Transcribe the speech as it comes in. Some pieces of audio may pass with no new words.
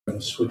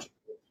switch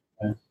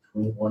back to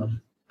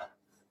 21.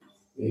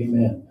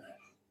 Amen.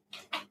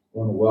 I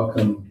want to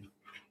welcome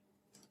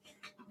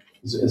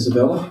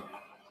Isabella.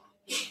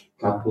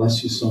 God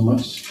bless you so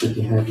much. Good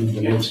to have you in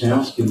the Lord's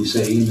house. Can you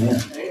say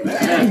amen?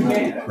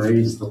 Amen.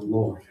 Praise the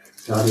Lord.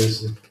 God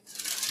is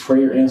a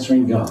prayer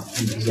answering God.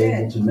 He is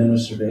able to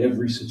minister to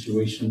every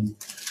situation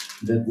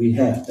that we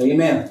have.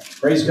 Amen.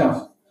 Praise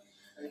God.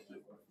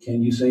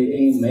 Can you say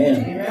amen?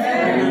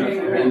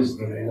 Amen. Praise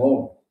the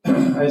Lord.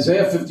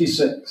 Isaiah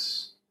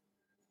 56,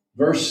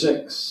 verse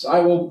 6. I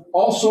will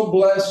also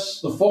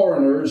bless the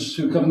foreigners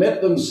who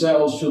commit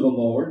themselves to the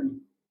Lord,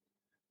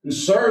 who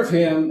serve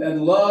him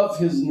and love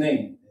his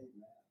name,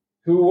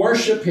 who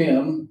worship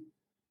him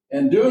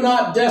and do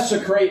not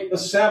desecrate the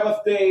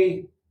Sabbath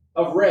day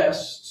of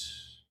rest,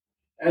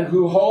 and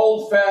who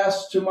hold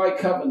fast to my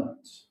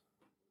covenant.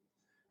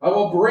 I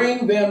will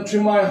bring them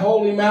to my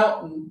holy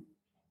mountain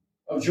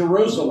of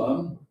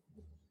Jerusalem,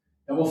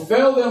 and will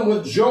fill them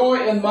with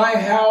joy in my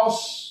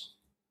house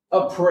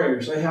of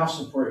prayer. Say,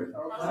 house of prayer.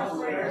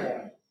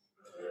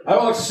 I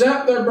will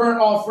accept their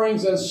burnt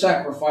offerings and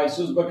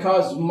sacrifices,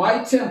 because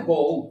my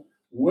temple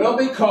will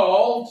be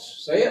called,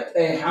 say it,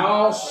 a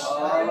house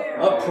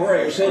of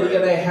prayer. Say it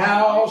again, a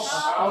house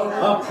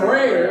of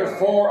prayer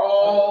for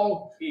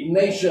all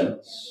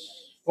nations.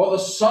 For the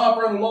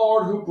sovereign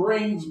Lord who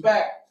brings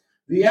back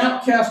the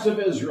outcast of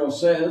Israel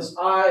says,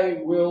 I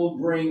will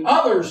bring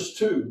others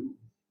too,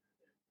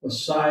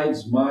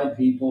 besides my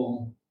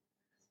people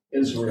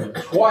Israel.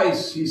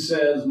 Twice he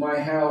says, my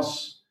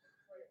house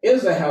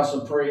is a house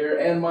of prayer,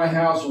 and my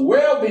house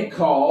will be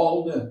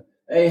called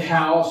a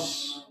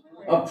house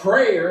of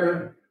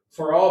prayer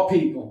for all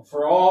people,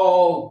 for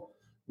all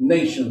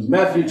nations.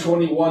 Matthew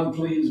 21,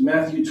 please.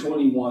 Matthew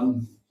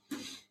 21,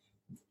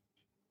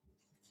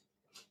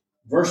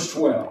 verse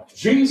 12.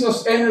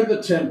 Jesus entered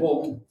the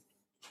temple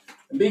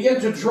and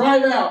began to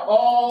drive out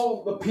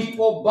all the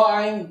people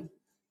buying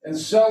and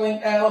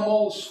selling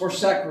animals for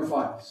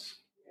sacrifice.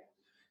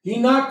 He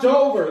knocked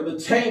over the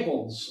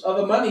tables of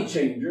the money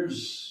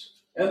changers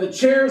and the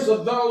chairs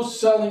of those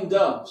selling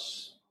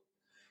doves.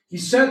 He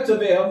said to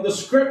them, the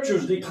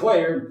scriptures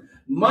declared,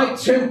 my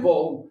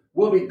temple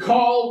will be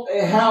called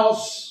a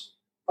house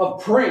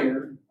of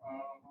prayer,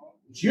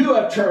 but you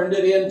have turned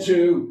it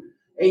into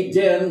a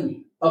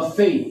den of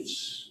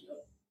thieves.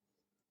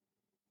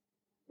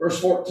 Verse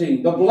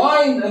 14, the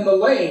blind and the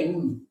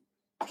lame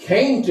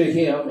came to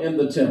him in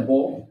the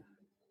temple,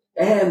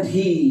 and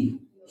he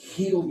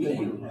healed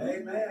them.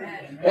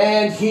 Amen.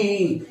 And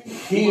he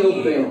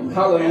healed them.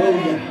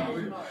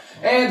 Hallelujah.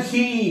 And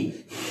he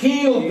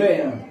healed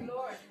them.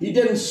 He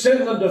didn't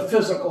send them to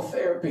physical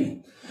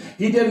therapy.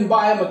 He didn't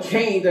buy them a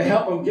cane to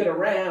help them get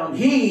around.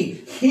 He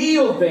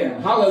healed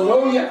them.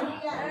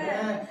 Hallelujah.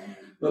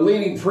 The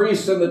leading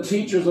priests and the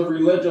teachers of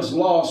religious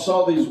law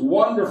saw these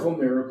wonderful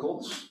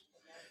miracles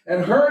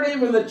and heard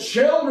even the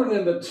children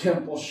in the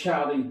temple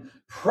shouting,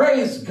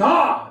 praise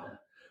God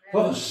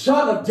for the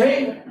Son of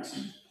David.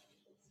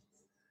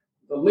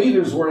 The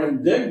leaders were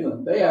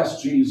indignant. They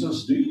asked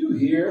Jesus, do you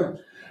hear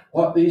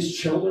what these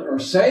children are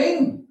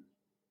saying?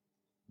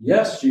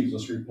 Yes,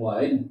 Jesus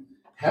replied.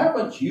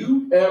 Haven't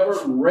you ever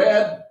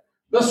read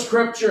the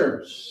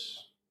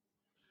scriptures?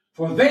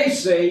 For they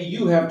say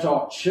you have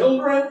taught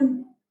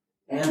children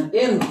and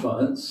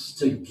infants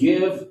to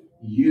give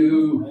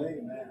you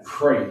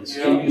praise.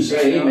 Can you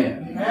say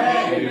amen?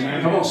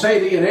 Amen? Come on, say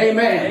it again.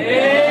 Amen.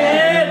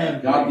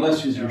 Amen. God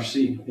bless you as you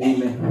receive.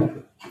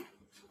 Amen.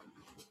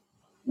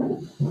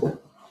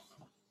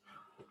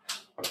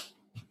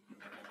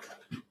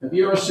 Have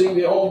you ever seen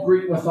the old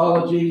Greek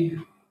mythology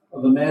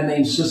of the man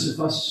named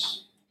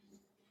Sisyphus?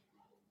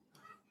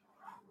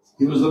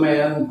 He was the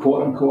man,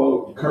 quote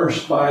unquote,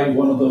 cursed by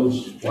one of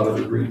those,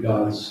 whatever Greek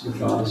gods, the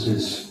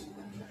goddesses,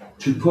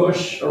 to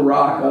push a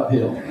rock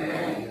uphill.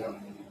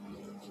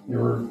 You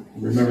ever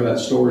remember that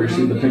story?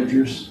 See the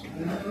pictures?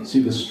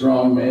 See the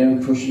strong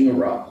man pushing a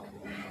rock.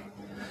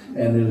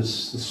 And the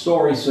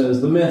story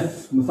says, the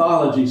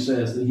mythology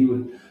says that he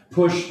would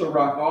push the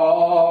rock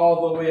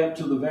all the way up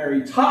to the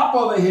very top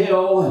of the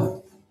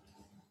hill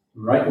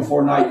right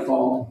before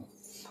nightfall.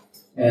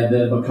 And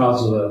then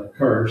because of the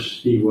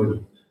curse, he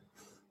would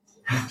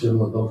have to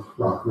let the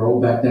rock roll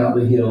back down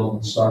the hill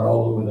and start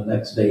all over the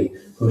next day,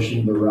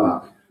 pushing the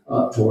rock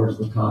up towards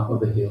the top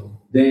of the hill.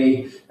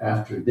 Day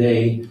after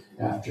day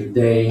after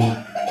day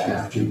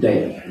after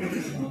day.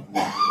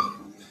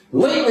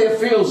 Lately, it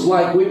feels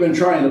like we've been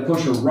trying to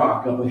push a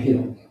rock up a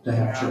hill to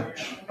have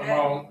church. Come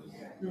on.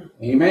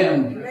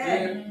 Amen.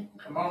 Amen.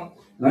 Come on.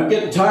 And I'm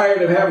getting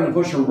tired of having to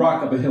push a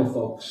rock up a hill,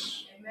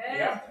 folks.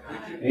 Amen.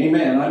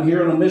 Amen. I'm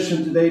here on a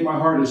mission today. My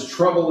heart is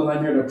troubled, and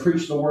I'm here to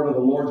preach the word of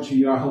the Lord to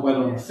you. I hope I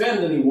don't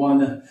offend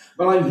anyone,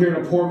 but I'm here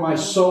to pour my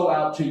soul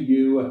out to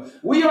you.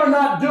 We are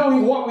not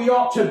doing what we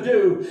ought to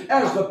do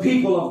as the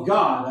people of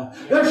God.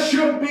 There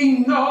should be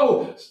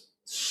no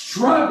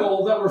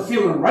struggle that we're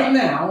feeling right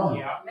now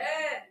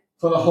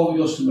for the Holy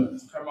Ghost to move.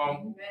 Come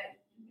on.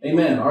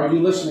 Amen. Are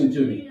you listening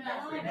to me?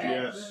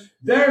 Yes.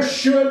 There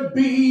should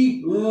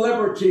be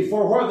liberty,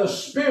 for where the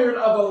Spirit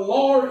of the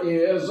Lord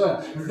is,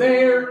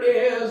 there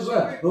is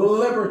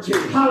liberty.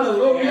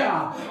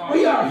 Hallelujah.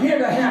 We are here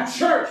to have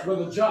church,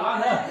 Brother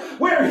John.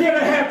 We're here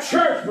to have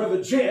church, Brother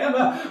Jim.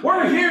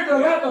 We're here to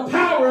let the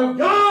power of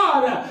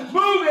God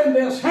move in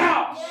this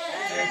house.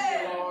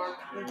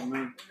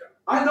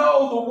 I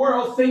know the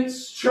world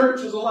thinks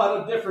church is a lot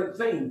of different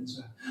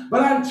things,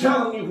 but I'm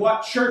telling you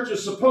what church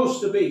is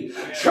supposed to be.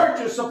 Church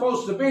is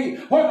supposed to be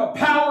where the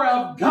power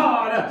of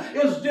God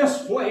is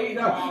displayed,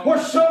 where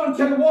someone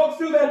can walk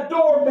through that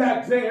door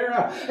back there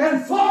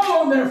and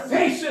fall on their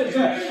faces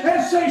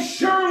and say,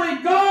 surely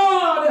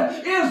God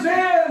is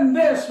in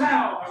this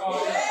house.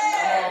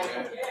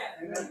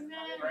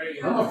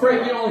 I'm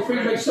afraid the only thing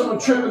that makes someone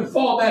trip and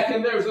fall back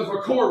in there is if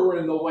a cord were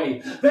in the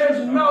way.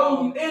 There's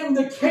no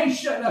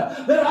indication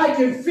that I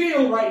can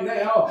feel right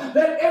now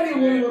that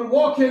anyone would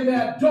walk in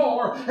that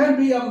door and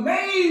be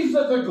amazed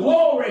at the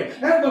glory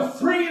and the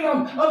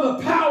freedom of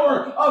the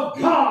power of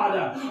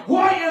God.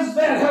 Why is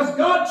that? Has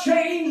God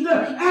changed?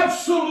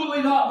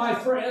 Absolutely not, my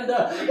friend.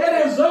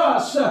 It is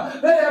us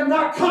that have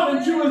not come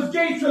into His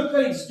gates with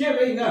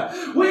thanksgiving.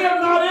 We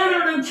have not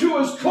entered into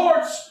His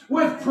courts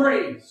with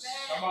praise.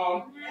 Come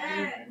on.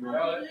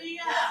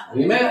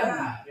 Amen.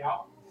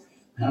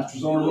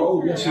 Pastor's on a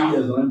roll. Yes, he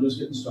is. And I'm just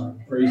getting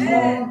started. Praise the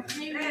Lord.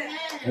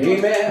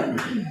 Amen.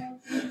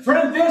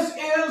 Friend, this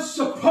is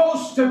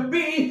supposed to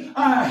be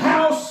a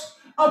house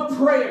of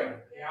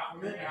prayer.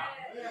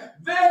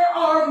 There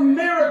are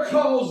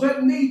miracles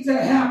that need to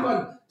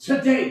happen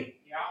today.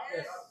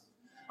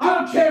 I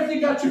don't care if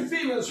you got your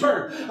feelings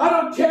hurt. I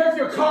don't care if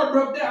your car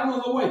broke down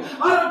on the way.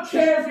 I don't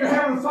care if you're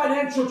having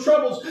financial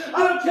troubles.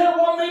 I don't care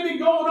what may be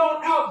going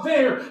on out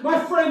there. My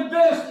friend,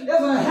 this is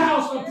a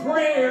house of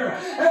prayer.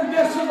 And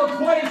this is a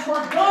place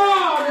where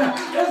God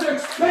is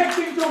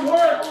expecting to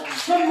work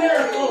some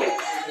miracles.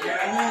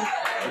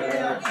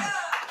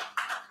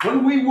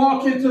 When we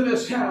walk into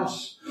this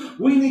house,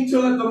 we need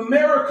to let the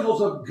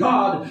miracles of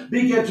God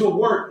begin to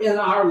work in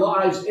our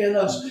lives, in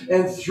us,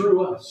 and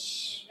through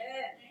us.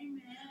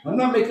 I'm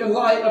not making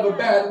light of a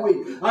bad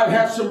week. I've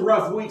had some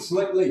rough weeks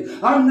lately.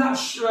 I'm not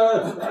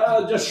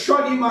just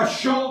shrugging my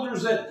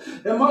shoulders at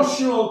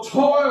emotional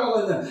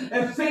toil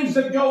and things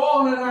that go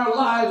on in our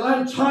lives.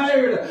 I'm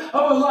tired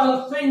of a lot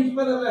of things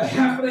that are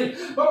happening.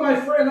 But my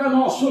friend, I'm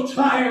also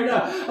tired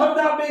of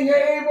not being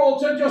able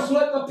to just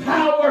let the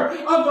power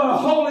of the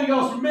Holy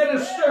Ghost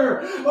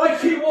minister like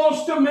He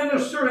wants to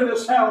minister in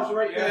this house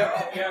right now.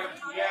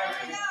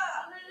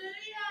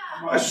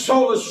 My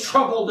soul is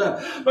troubled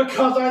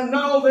because I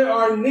know there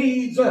are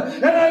needs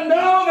and I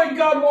know that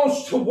God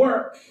wants to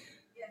work.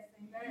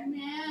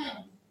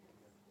 Amen.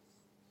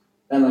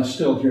 And I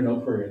still hear no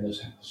prayer in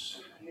this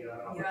house.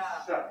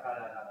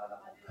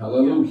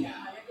 Hallelujah.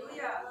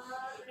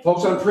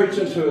 Folks, I'm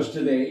preaching to us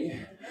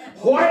today.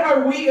 Why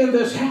are we in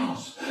this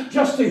house?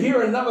 Just to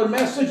hear another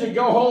message and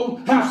go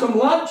home, have some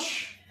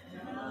lunch?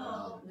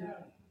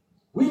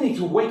 We need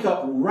to wake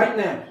up right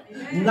now.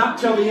 Not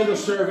till the end of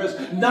service.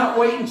 Not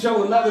wait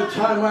until another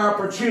time or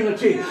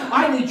opportunity.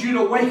 I need you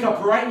to wake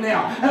up right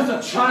now. As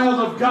a child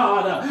of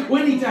God,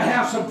 we need to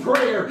have some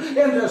prayer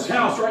in this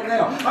house right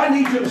now. I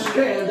need you to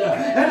stand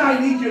and I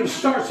need you to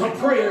start some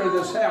prayer in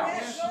this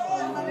house.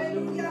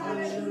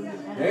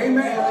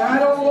 Amen. I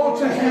don't want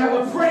to have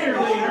a prayer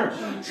leader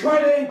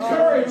try to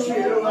encourage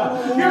you.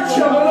 You're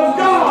children of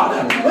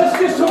God. Let's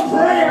get some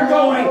prayer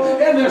going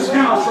in this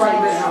house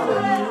right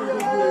now.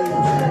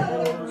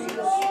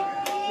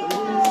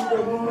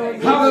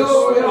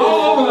 Hallelujah.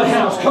 All over the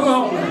house. Come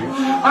on.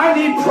 I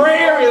need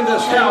prayer in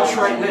this house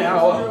right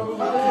now.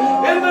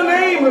 In the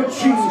name of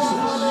Jesus.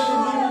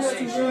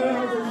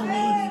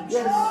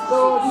 Yes,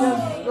 Lord.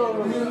 Yes,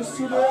 Lord. Yes,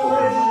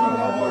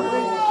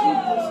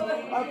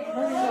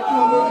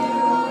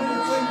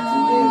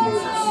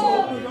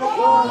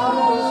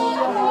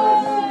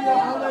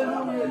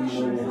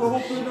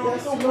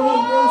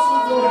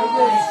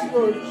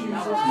 Lord Jesus.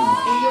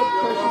 In your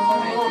presence,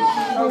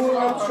 Lord,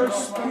 out your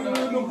spirit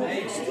of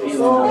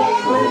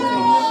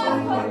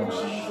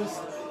Jesus.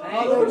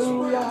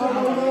 Hallelujah,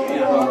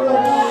 hallelujah,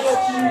 hallelujah,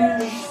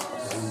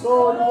 Jesus.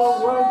 Lord, you are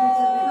worthy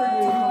to be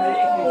praised.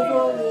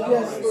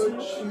 Yes, Lord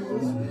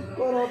Jesus.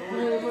 Lord, I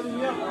pray for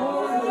your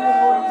Holy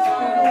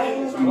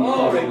Spirit.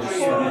 Glory to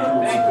you.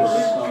 Thank you,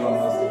 Jesus.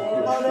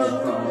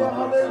 Hallelujah,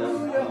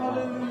 hallelujah,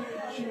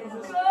 hallelujah,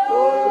 Jesus. Lord,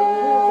 I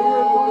pray for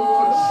your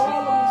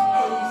Holy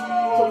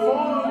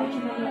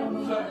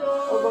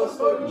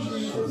Lord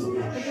Jesus,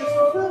 and just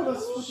fill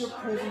us with your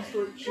presence,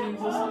 Lord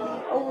Jesus.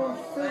 Oh,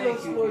 fill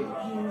us, Lord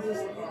Jesus,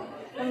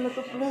 and let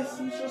the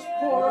blessings just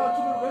pour out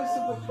to the rest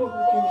of the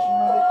congregation,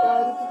 mighty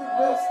God, and to the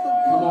rest of the...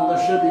 Come on,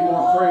 there should be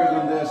more prayer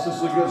than this. This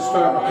is a good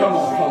start, but come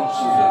on, folks.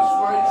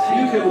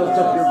 You can lift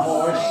up your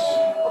voice.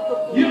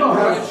 You know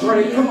how to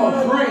pray. Come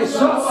on, pray.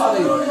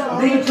 Somebody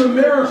needs a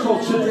miracle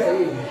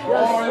today.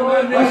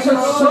 I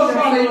said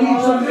somebody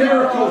needs a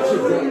miracle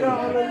today.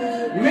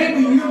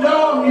 Maybe you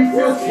don't, you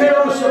feel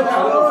careless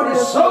about it.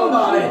 But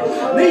somebody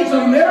needs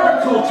a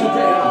miracle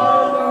today.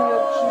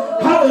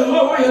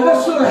 Hallelujah.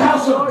 This is the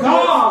house of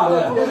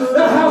God.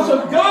 The house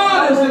of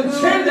God is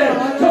intended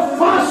to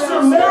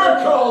foster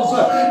miracles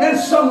in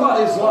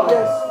somebody's life.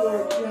 Yes,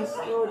 Lord. Yes,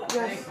 Lord.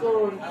 Yes,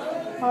 Lord.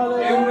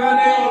 Hallelujah. In the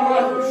name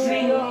of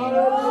Jesus.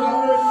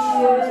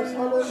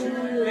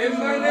 Hallelujah. In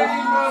the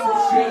name of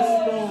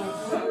Jesus.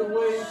 Have your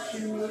way,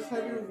 Jesus.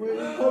 Have your way.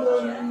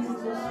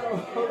 Hallelujah.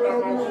 Have your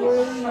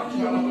way, Jesus. Have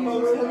your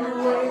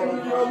way,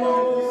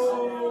 Lord.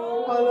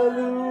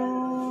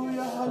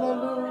 Hallelujah.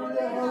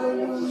 Hallelujah.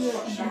 Hallelujah,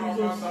 Jesus.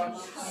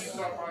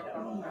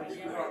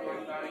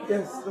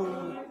 Yes,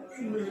 Lord.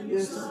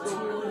 Yes,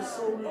 Lord.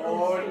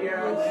 Oh,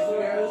 yes,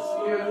 yes,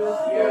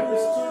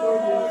 yes,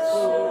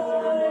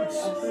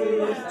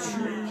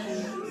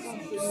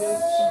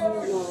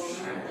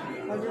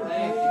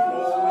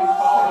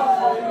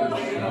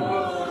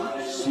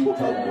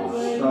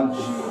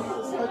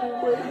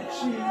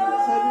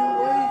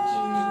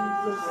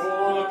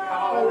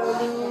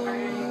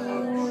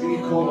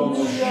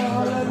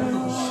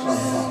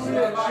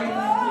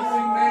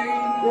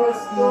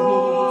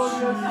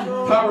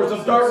 Powers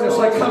of darkness,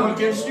 I come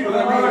against you in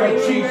the name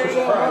of Jesus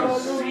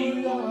Christ.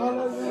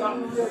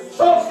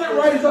 Those that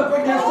rise up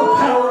against the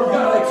power of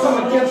God, I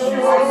come against you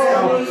right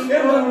now in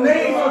the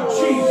name of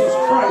Jesus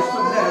Christ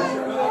of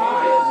Nazareth.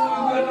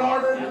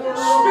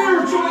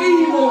 Spiritual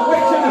evil,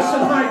 wickedness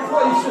in high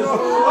places,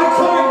 I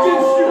come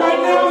against you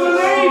right now in the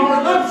name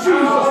of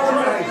Jesus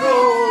Christ.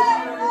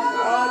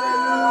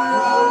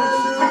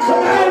 I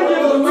command you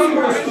to leave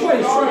this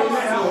place right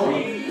now.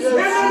 In the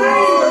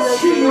name of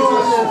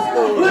Jesus,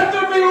 let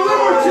there be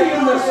liberty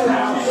in this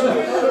house.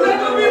 Let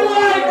there be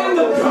light in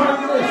the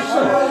darkness.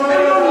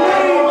 In the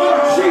name of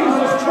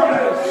Jesus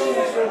Christ.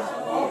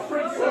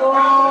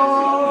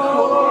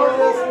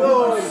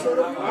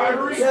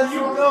 Yes,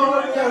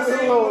 Lord. Yes,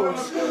 Lord.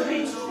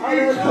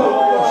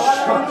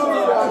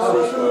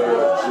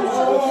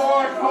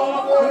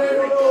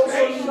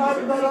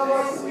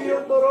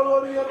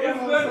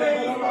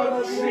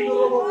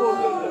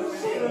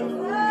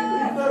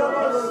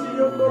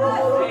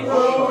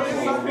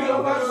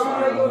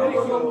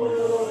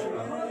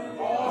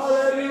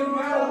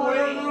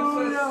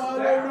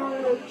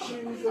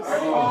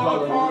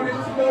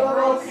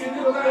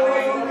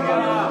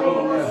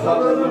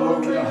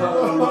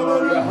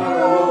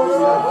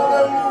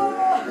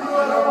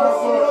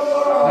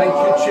 Thank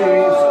you,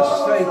 Jesus.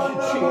 Thank you,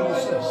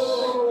 Jesus.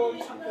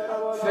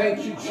 Thank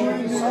you,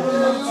 Jesus.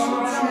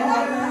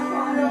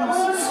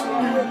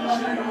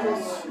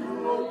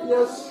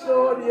 Yes,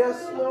 Lord. Yes,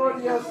 Lord.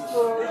 Yes,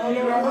 Lord.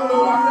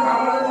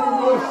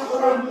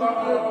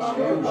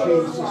 In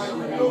Jesus'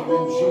 name.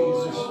 In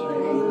Jesus'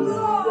 name.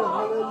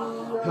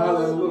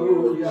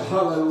 Hallelujah.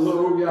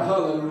 Hallelujah.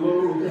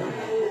 Hallelujah.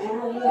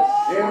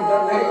 In the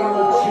name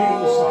of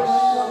Jesus.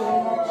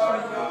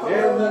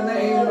 In the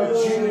name of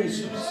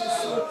Jesus.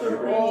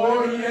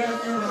 Oh, yes,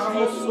 you have a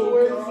soul.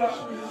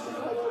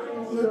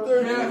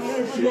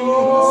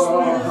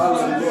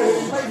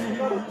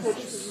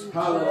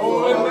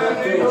 Hallelujah.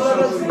 I feel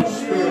something in the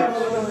spirit.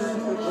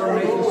 We're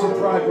making some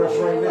progress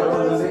right now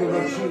in the name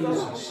of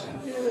Jesus.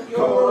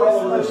 Come on, all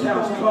over this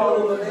house, call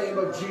in the name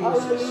of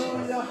Jesus.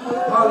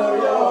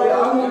 Hallelujah.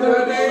 I want there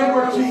to be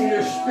liberty in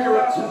your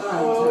spirit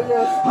tonight.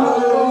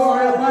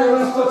 Hallelujah. By the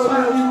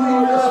time you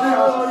leave this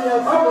house,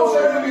 I want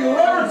there to be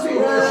liberty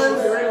in your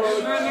spirit.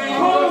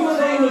 Call in the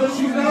name of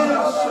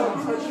Jesus.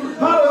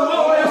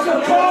 Hallelujah. So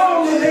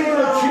call in the name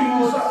of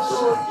Jesus.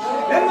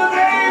 In the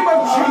name of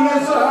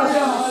Jesus.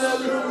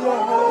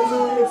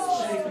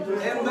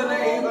 In the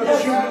name of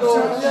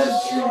Jesus.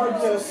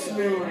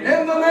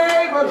 In the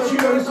name of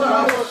Jesus.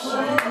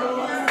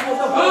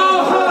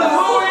 Oh,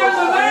 hallelujah. In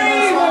the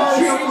name of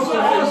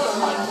Jesus.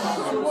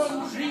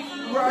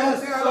 Yes,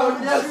 Lord.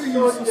 Yes,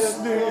 Lord. Yes,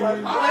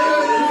 Lord. Yes, Lord.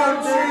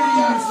 Yes,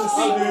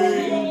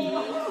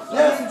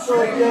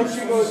 Lord.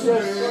 Yes,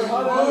 Lord.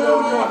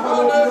 Hallelujah.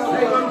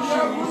 Hallelujah.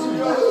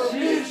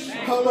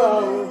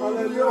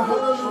 Hallelujah.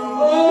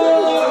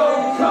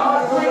 Oh,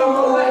 God,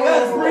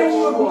 bring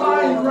the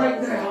blind right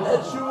now.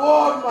 That you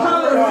are my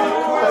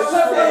Hallelujah.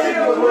 Let there be a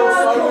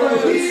miracle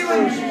of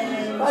healing.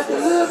 my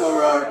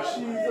deliverer,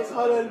 Jesus.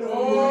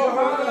 Hallelujah.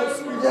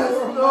 Yes,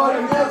 Lord.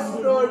 Yes,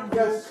 Lord.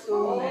 Yes,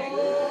 Lord.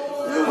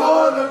 You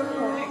are the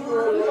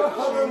deliverer,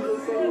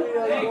 Jesus. And we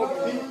are your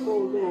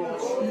people, Lord.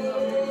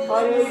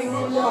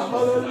 Hallelujah.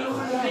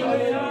 Hallelujah.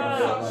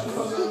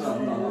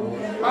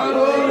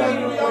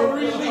 Hallelujah.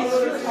 Release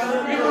your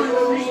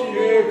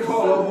spirit.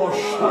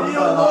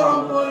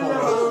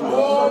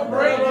 Oh,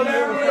 break down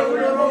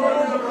every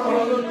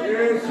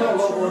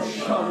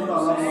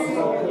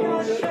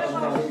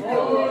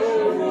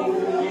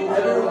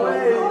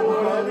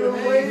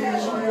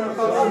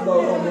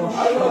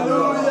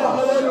Hallelujah.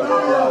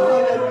 Hallelujah.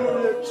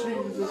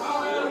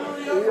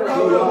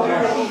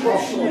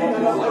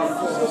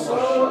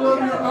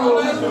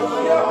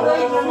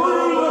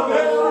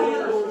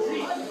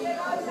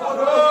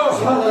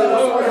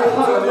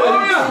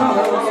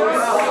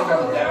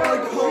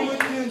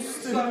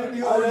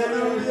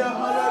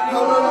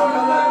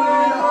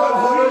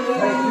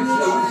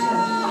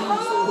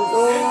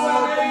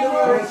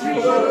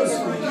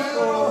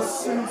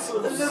 Jesus.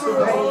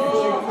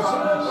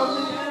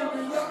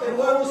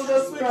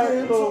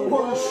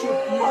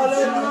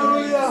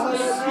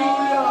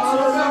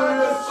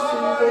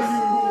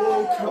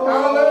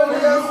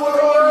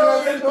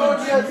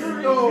 yes,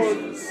 Lord.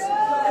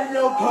 In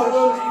your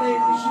precious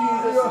name,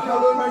 Jesus, your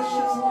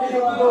precious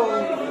name,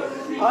 Lord.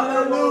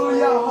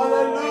 Hallelujah,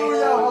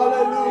 hallelujah,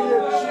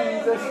 hallelujah,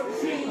 Jesus.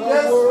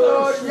 Yes,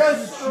 Lord, yes,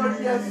 Lord,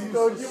 yes,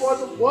 Lord. You are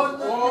the one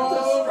that gives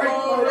us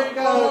strength, mighty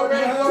God.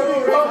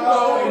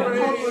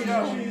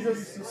 Jesus.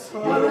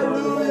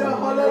 Hallelujah,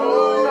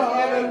 hallelujah,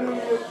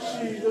 hallelujah,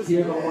 Jesus.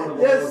 Hear the word of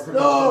the Yes, Lord.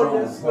 Lord,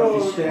 yes, Why don't you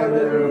Lord. stand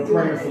there in a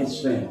prayerful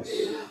stance?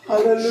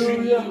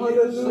 Hallelujah,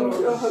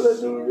 hallelujah,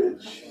 hallelujah,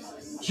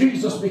 Jesus.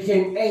 Jesus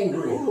became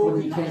angry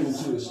when he came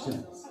into his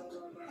temple.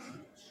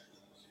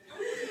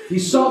 He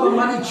saw the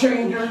money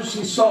changers.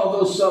 He saw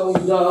those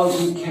selling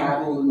doves and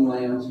cattle and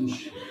lambs and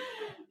sheep.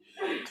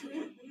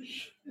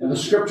 And the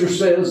scripture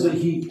says that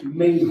he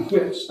made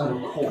whips out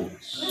of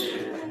cords.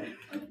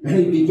 And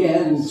he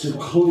began to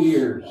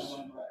clear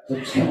the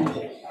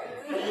temple.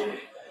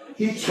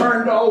 He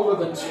turned over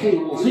the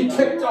tables. He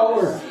kicked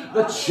over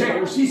the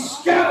chairs. He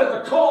scattered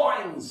the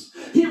coins.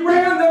 He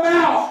ran them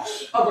out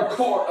of the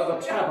court of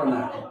the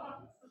tabernacle.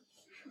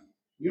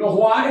 You know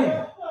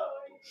why?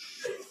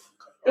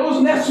 It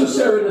was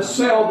necessary to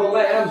sell the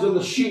lambs and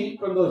the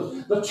sheep and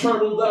the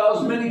turtle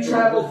doves. Many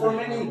traveled for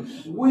many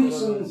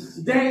weeks and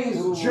days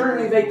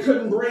journey. They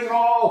couldn't bring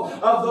all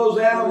of those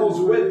animals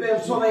with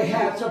them, so they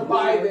had to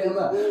buy them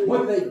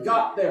when they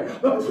got there.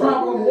 The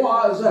problem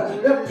was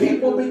that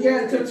people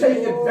began to take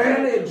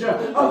advantage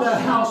of the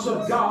house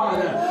of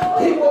God.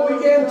 People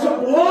began to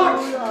block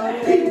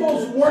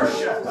people's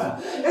worship.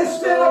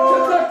 Instead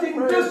of conducting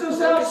business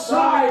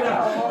outside,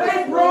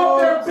 they brought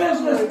their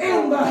business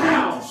in the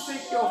house.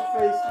 Your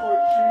face, Lord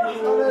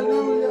Jesus.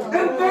 Hallelujah.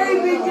 And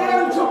they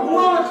began to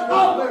block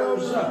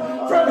others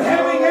from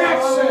having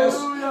access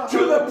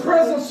to the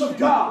presence of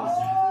God.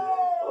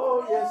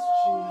 Oh, yes,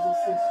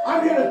 Jesus.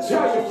 I'm here to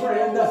tell you,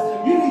 friend,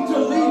 you need to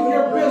leave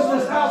your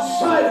business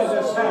outside of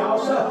this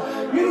house.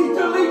 You need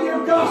to leave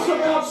your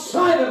gossip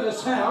outside of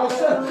this house.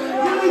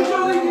 You need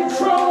to leave your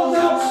troubles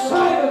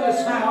outside of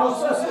this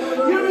house.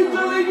 You need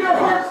to leave your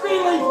hurt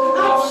feelings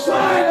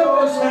outside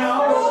of this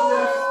house.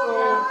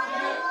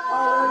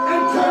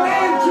 And come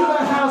into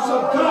the house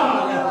of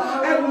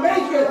God and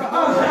make it a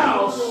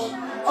house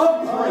of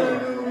prayer.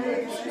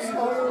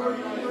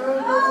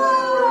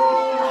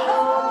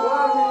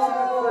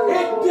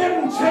 It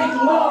didn't take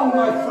long,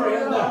 my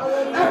friend.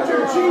 After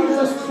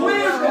Jesus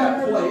cleared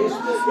that place,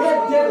 it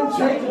didn't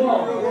take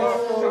long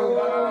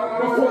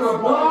before the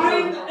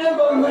blind and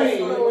the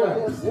lame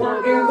were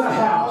in the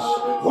house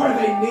where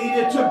they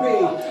needed to be.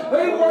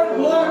 They weren't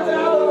blocked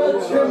out of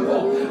the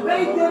temple.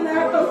 They didn't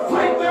have to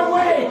fight their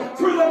way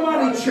through the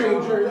money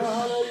changers.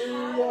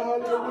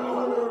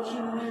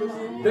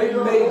 They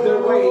made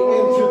their way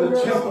into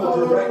the temple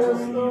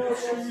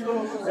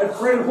directly. And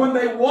friend, when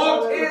they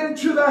walked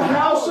into the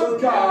house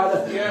of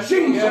God,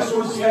 Jesus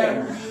was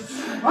there.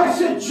 I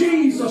said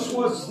Jesus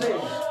was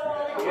there.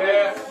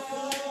 Yeah.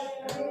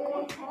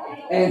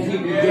 And he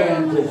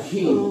began to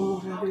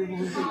heal.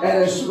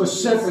 And it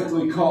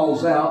specifically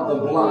calls out the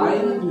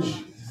blind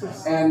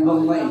and the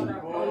lame.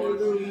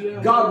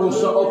 God wants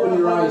to open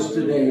your eyes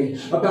today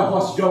about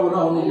what's going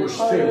on in your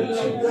spirit.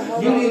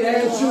 You need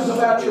answers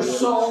about your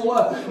soul.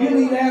 You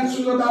need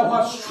answers about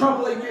what's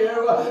troubling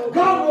you.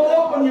 God will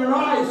open your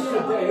eyes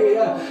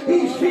today.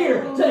 He's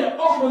here to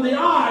open the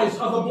eyes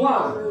of the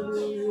blind.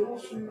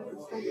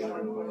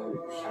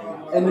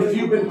 And if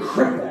you've been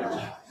crippled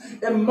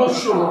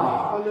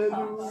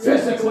emotionally,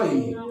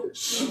 physically,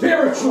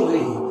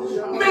 spiritually,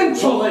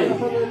 mentally,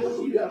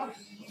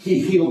 he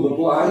healed the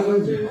blind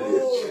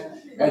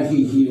and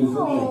he healed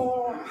the lame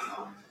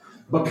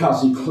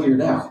because he cleared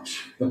out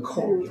the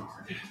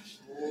courtyard.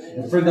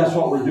 And friend, that's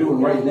what we're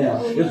doing right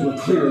now, is we're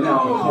clearing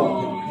out the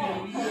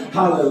courtyard.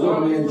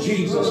 Hallelujah. In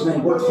Jesus'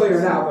 name, we're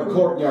clearing out the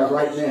courtyard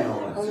right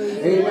now.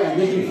 Amen.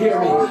 Did you hear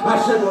me?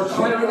 I said we're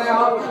clearing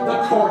out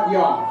the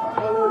courtyard.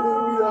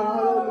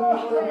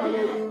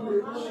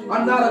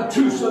 I'm not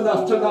obtuse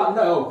enough to not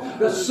know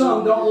that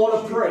some don't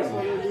want to pray.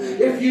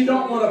 If you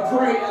don't want to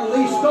pray, at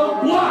least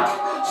don't block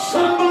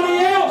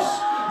somebody else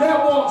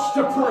that wants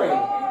to pray.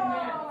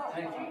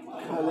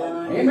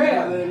 Amen.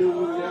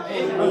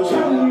 I'm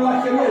telling you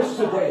like it is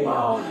today.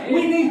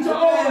 We need to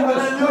open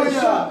this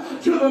place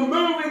up to the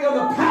moving of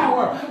the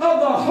power of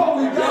the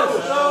Holy Ghost.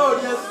 Yes, Lord,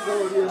 yes,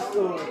 Lord, yes,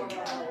 Lord.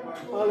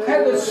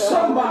 And there's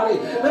somebody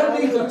that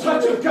needs a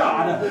touch of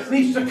God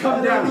needs to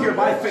come down here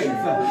by faith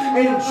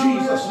in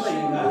Jesus'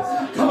 name.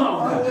 Come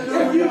on.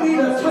 If you need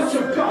a touch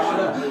of God,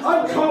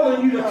 I'm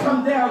calling you to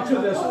come down to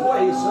this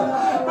place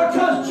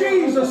because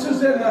Jesus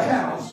is in the house.